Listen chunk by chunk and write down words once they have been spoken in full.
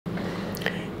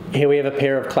Here we have a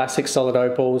pair of classic solid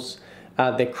opals.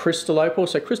 They're crystal opal.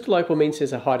 So crystal opal means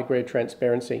there's a high degree of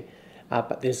transparency,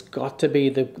 but there's got to be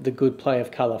the good play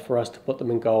of colour for us to put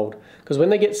them in gold. Because when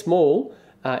they get small,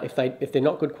 if they're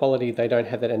not good quality, they don't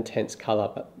have that intense colour.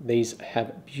 But these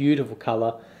have beautiful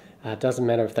colour. Doesn't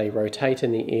matter if they rotate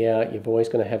in the ear, you've always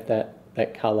going to have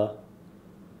that colour.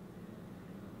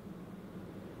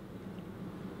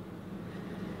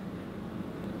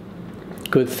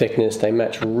 Good thickness, they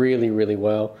match really, really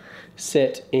well.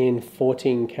 Set in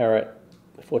 14 karat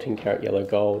yellow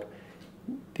gold.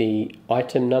 The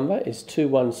item number is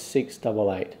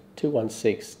 21688.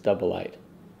 21688.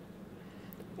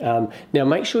 Now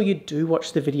make sure you do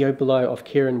watch the video below of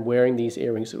Kieran wearing these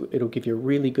earrings. It'll give you a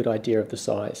really good idea of the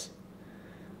size.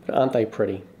 But aren't they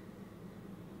pretty?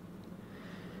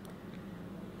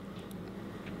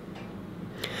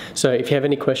 So if you have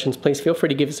any questions, please feel free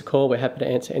to give us a call. We're happy to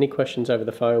answer any questions over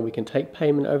the phone. We can take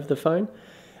payment over the phone.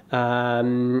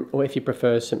 Or if you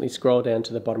prefer, simply scroll down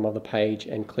to the bottom of the page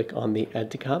and click on the Add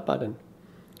to Cart button.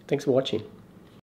 Thanks for watching.